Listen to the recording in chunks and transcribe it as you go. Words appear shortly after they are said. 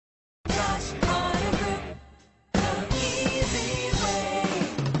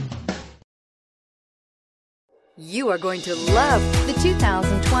You are going to love the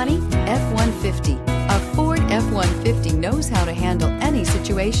 2020 F-150. A Ford F-150 knows how to handle any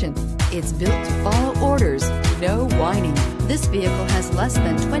situation. It's built to follow orders, no whining. This vehicle has less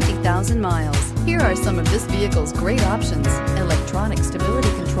than 20,000 miles. Here are some of this vehicle's great options: electronic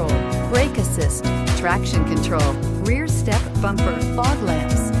stability control, brake assist, traction control, rear step bumper, fog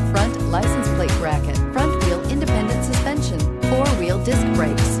lamps, front license plate bracket, front wheel independent suspension, four-wheel disc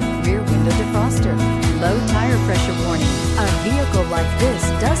brakes, rear window defroster, low tire pressure warning. A vehicle like this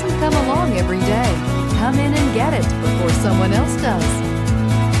doesn't come along every day. Come in and get it before someone else does.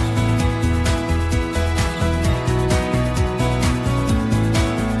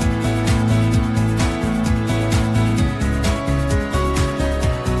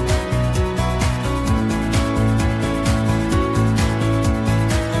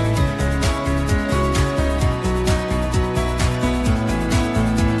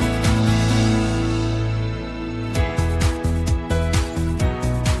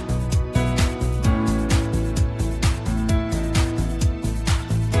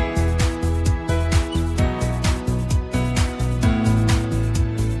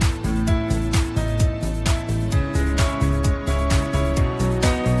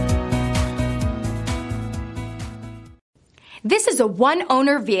 This is a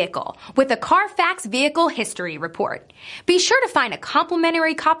one-owner vehicle with a Carfax Vehicle History Report. Be sure to find a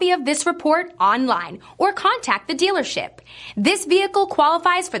complimentary copy of this report online or contact the dealership. This vehicle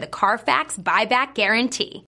qualifies for the Carfax Buyback Guarantee.